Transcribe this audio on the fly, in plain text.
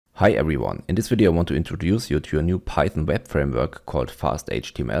Hi everyone, in this video I want to introduce you to a new Python web framework called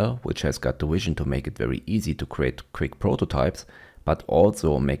FastHTML, which has got the vision to make it very easy to create quick prototypes, but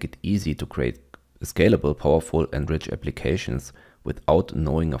also make it easy to create scalable, powerful and rich applications without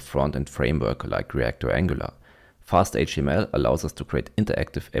knowing a front-end framework like React or Angular. FastHTML allows us to create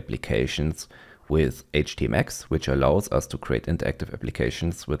interactive applications with HTMX, which allows us to create interactive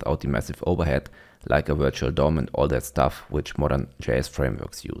applications without the massive overhead like a virtual DOM and all that stuff which modern JS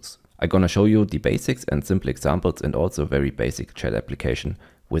frameworks use. I'm gonna show you the basics and simple examples and also a very basic chat application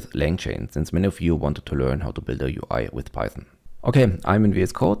with LangChain, since many of you wanted to learn how to build a UI with Python. Okay, I'm in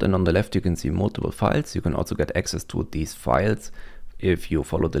VS Code and on the left you can see multiple files. You can also get access to these files if you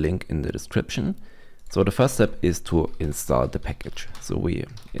follow the link in the description. So the first step is to install the package. So we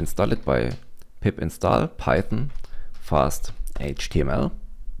install it by pip install python fasthtml,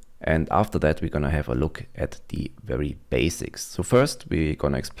 and after that we're gonna have a look at the very basics. So first we're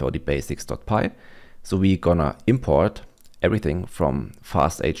gonna explore the basics.py. So we're gonna import everything from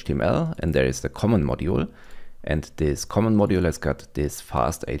FastHTML, and there is the common module, and this common module has got this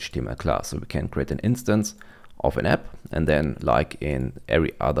FastHTML class. So we can create an instance of an app, and then like in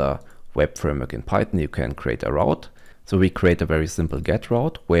every other web framework in Python, you can create a route. So we create a very simple get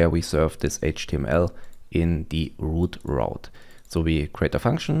route where we serve this HTML in the root route. So we create a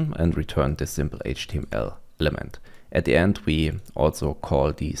function and return this simple HTML element. At the end, we also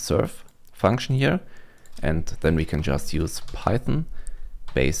call the serve function here, and then we can just use python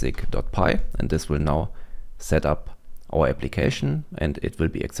basic.py, and this will now set up our application and it will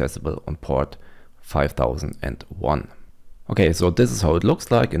be accessible on port 5001. Okay, so this is how it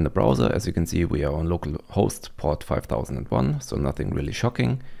looks like in the browser. As you can see, we are on localhost port 5001, so nothing really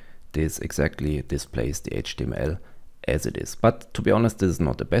shocking. This exactly displays the HTML as it is. But to be honest, this is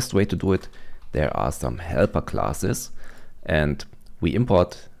not the best way to do it. There are some helper classes, and we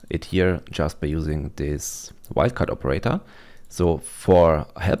import it here just by using this wildcard operator. So for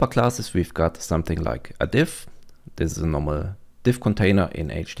helper classes, we've got something like a div. This is a normal div container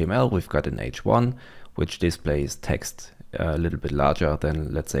in HTML. We've got an h1, which displays text a little bit larger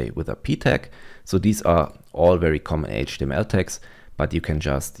than, let's say, with a p tag. So these are all very common HTML tags, but you can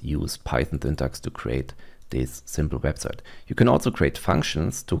just use Python syntax to create this simple website. You can also create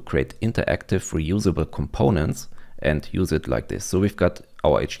functions to create interactive reusable components and use it like this. So we've got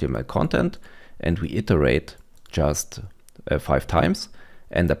our HTML content and we iterate just 5 times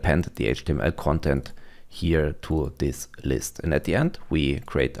and append the HTML content here to this list. And at the end, we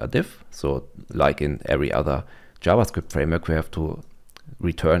create a div. So like in every other JavaScript framework, we have to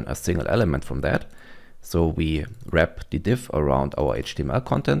return a single element from that. So we wrap the div around our HTML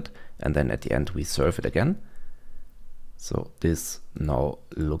content, and then at the end we serve it again. So this now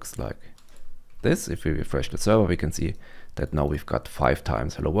looks like this. If we refresh the server, we can see that now we've got 5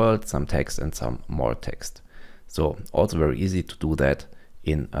 times hello world, some text and some more text. So also very easy to do that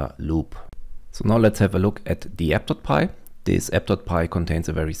in a loop. So now let's have a look at the app.py. This app.py contains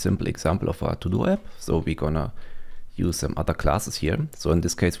a very simple example of a to-do app. So we're gonna use some other classes here. So in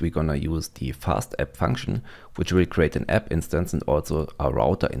this case, we're gonna use the fast app function, which will create an app instance and also a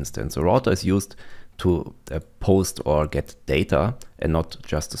router instance. So router is used to post or get data and not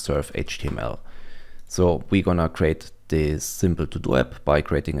just to serve HTML. So we're gonna create this simple to-do app by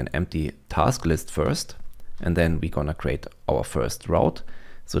creating an empty task list first, and then we're gonna create our first route.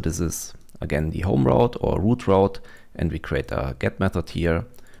 So this is again the home route or root route, and we create a get method here.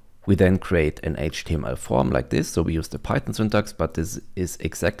 We then create an HTML form like this. So we use the Python syntax, but this is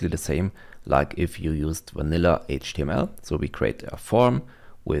exactly the same like if you used vanilla HTML. So we create a form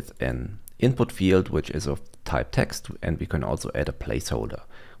with an input field, which is of type text, and we can also add a placeholder.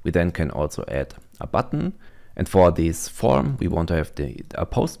 We then can also add a button. And for this form, we want to have a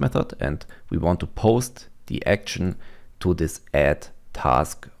post method, and we want to post the action to this add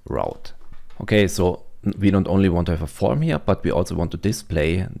task route. Okay, so we don't only want to have a form here, but we also want to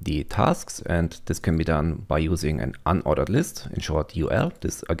display the tasks, and this can be done by using an unordered list, in short UL.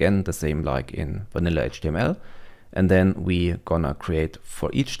 This again the same like in vanilla HTML. And then we gonna create for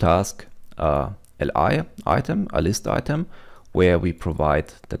each task a li item, a list item, where we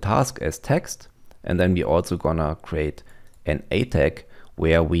provide the task as text, and then we also gonna create an a tag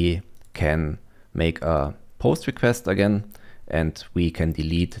where we can make a post request again, and we can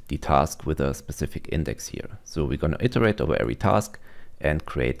delete the task with a specific index here. So we're going to iterate over every task and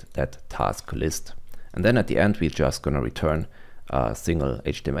create that task list. And then at the end, we're just going to return a single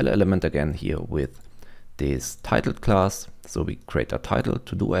HTML element again here with this titled class. So we create a title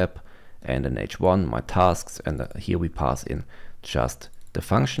to-do app and an h1, my tasks, and here we pass in just the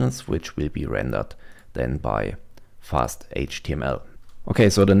functions which will be rendered then by FastHTML.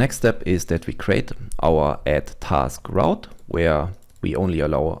 Okay, so the next step is that we create our add task route where we only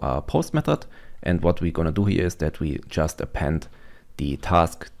allow a post method. And what we're gonna do here is that we just append the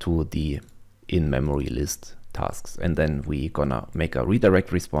task to the in-memory list tasks. And then we're gonna make a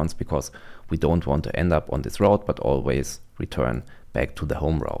redirect response because we don't want to end up on this route, but always return back to the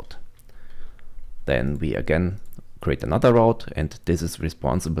home route. Then we again create another route, and this is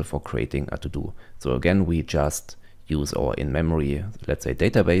responsible for creating a to-do. So again, we just use our in-memory, let's say,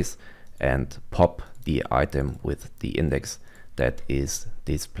 database and pop the item with the index that is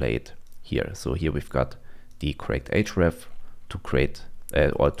displayed here. So here we've got the correct href to create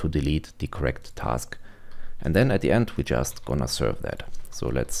or to delete the correct task. And then at the end, we're just gonna serve that. So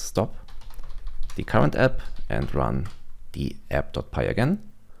let's stop the current app and run the app.py again.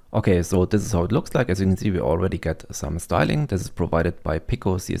 Okay, so this is how it looks like. As you can see, we already get some styling. This is provided by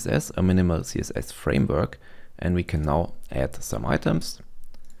Pico CSS, a minimal CSS framework. And we can now add some items.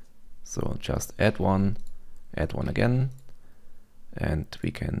 So just add one again, and we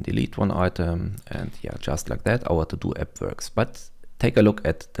can delete one item, and yeah, just like that, our to-do app works. But take a look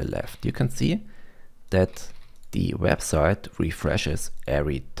at the left. You can see that the website refreshes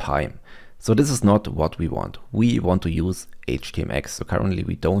every time. So this is not what we want. We want to use HTMX. So currently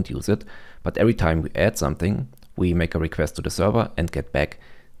we don't use it, but every time we add something, we make a request to the server and get back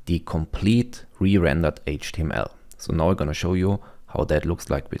the complete re-rendered HTML. So now I'm going to show you how that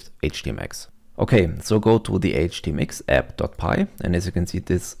looks like with HTMX. Okay, so go to the HTMX app.py, and as you can see,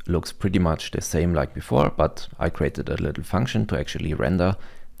 this looks pretty much the same like before, but I created a little function to actually render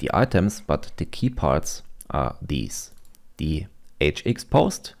the items, but the key parts are these: the hx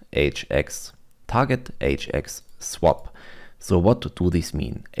post, hx target, hx swap. So what do these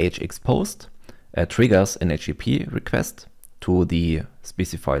mean? Hx post triggers an HTTP request to the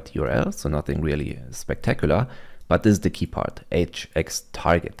specified URL, so nothing really spectacular, but this is the key part, hx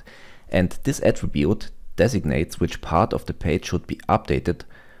target. And this attribute designates which part of the page should be updated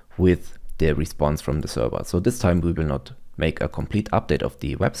with the response from the server. So this time we will not make a complete update of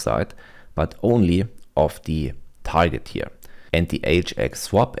the website, but only of the target here. And the hx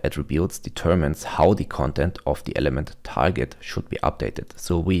swap attributes determines how the content of the element target should be updated.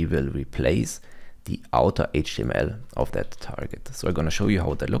 So we will replace the outer HTML of that target. So I'm going to show you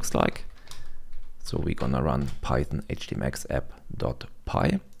how that looks like. So we're going to run python htmx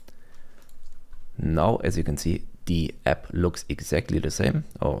app.py. Now, as you can see, the app looks exactly the same.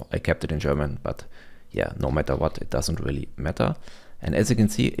 Oh, I kept it in German, but yeah, no matter what, it doesn't really matter. And as you can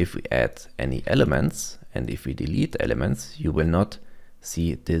see, if we add any elements and if we delete elements, you will not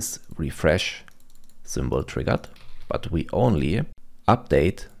see this refresh symbol triggered, but we only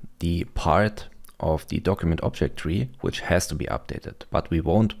update the part of the document object tree which has to be updated, but we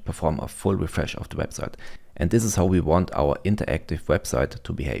won't perform a full refresh of the website. And this is how we want our interactive website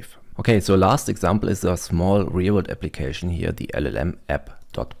to behave. Okay, so last example is a small real-world application here, the LLM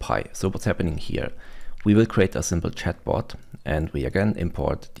app.py. So what's happening here? We will create a simple chatbot, and we again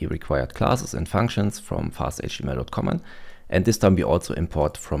import the required classes and functions from FastHTML.common. And this time we also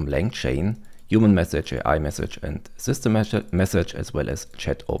import from LangChain human message, AI message, and system message, as well as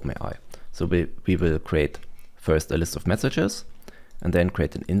ChatOpenAI. So we will create first a list of messages and then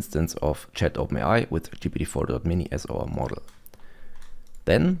create an instance of ChatOpenAI with GPT-4.mini as our model.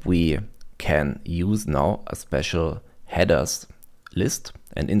 Then we can use now a special headers list,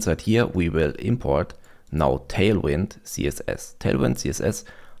 and inside here we will import now Tailwind CSS. Tailwind CSS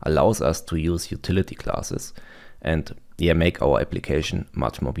allows us to use utility classes and make our application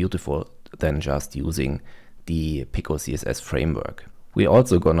much more beautiful than just using the Pico CSS framework. We're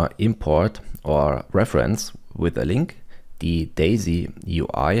also gonna import or reference with a link the Daisy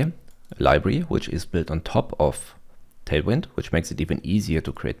UI library, which is built on top of Tailwind, which makes it even easier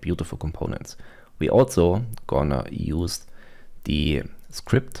to create beautiful components. We also gonna use the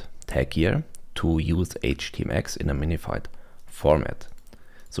script tag here to use HTMX in a minified format.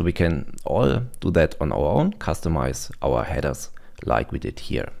 So we can all do that on our own, customize our headers like we did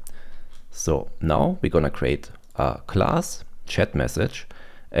here. So now we're gonna create a class chat message,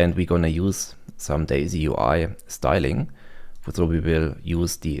 and we're gonna use some Daisy UI styling. So we will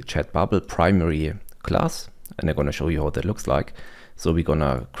use the chat bubble primary class, and I'm gonna show you how that looks like. So we're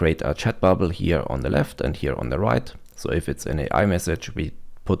gonna create a chat bubble here on the left and here on the right. So if it's an AI message, we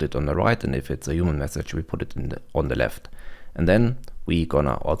put it on the right, and if it's a human message, we put it on the left. And then we're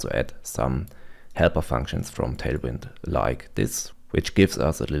gonna also add some helper functions from Tailwind like this, which gives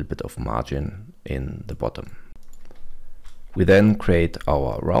us a little bit of margin in the bottom. We then create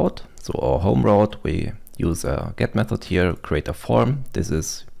our route. So our home route, we use a get method here, create a form. This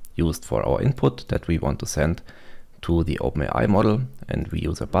is used for our input that we want to send to the OpenAI model, and we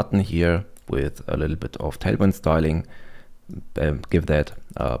use a button here with a little bit of tailwind styling. Give that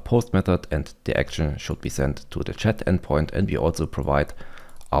a post method, and the action should be sent to the chat endpoint. And we also provide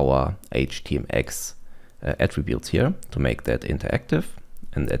our HTMX attributes here to make that interactive.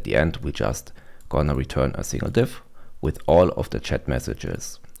 And at the end, we just gonna return a single div with all of the chat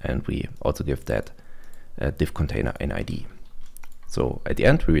messages, and we also give that div container an ID. So at the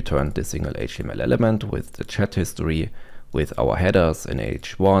end, we return this single HTML element with the chat history, with our headers in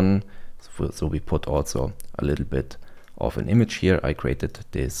H1. So we put also a little bit of an image here. I created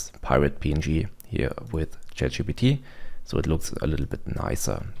this pirate PNG here with ChatGPT, so it looks a little bit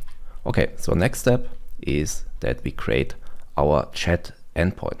nicer. Okay, so next step is that we create our chat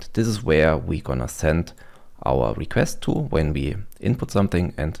endpoint. This is where we're gonna send our request to when we input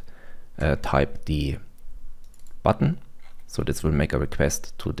something and type the button. So this will make a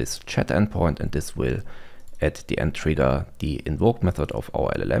request to this chat endpoint, and this will at the end trigger the invoke method of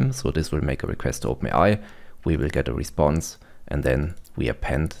our LLM. So this will make a request to OpenAI. We will get a response, and then we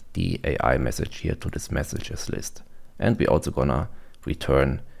append the AI message here to this messages list. And we're also gonna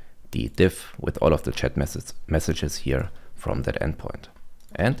return the div with all of the chat messages here from that endpoint.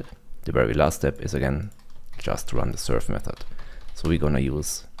 And the very last step is again just to run the serve method. So we're gonna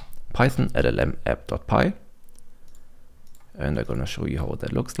use Python LLM app.py, and I'm gonna show you how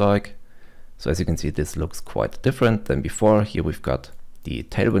that looks like. So as you can see, this looks quite different than before. Here we've got the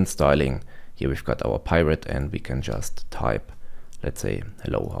tailwind styling. Here we've got our pirate, and we can just type, let's say,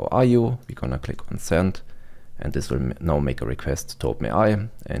 hello, how are you? We're gonna click on send, and this will now make a request to OpenAI.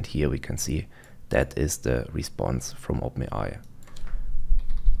 And here we can see that is the response from OpenAI.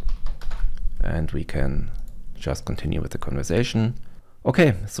 And we can just continue with the conversation.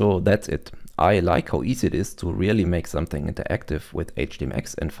 Okay, so that's it. I like how easy it is to really make something interactive with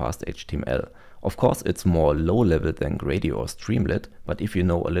HTMX and FastHTML. Of course, it's more low level than Gradio or Streamlit, but if you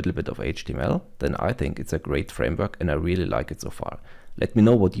know a little bit of HTML, then I think it's a great framework and I really like it so far. Let me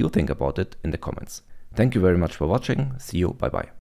know what you think about it in the comments. Thank you very much for watching. See you. Bye bye.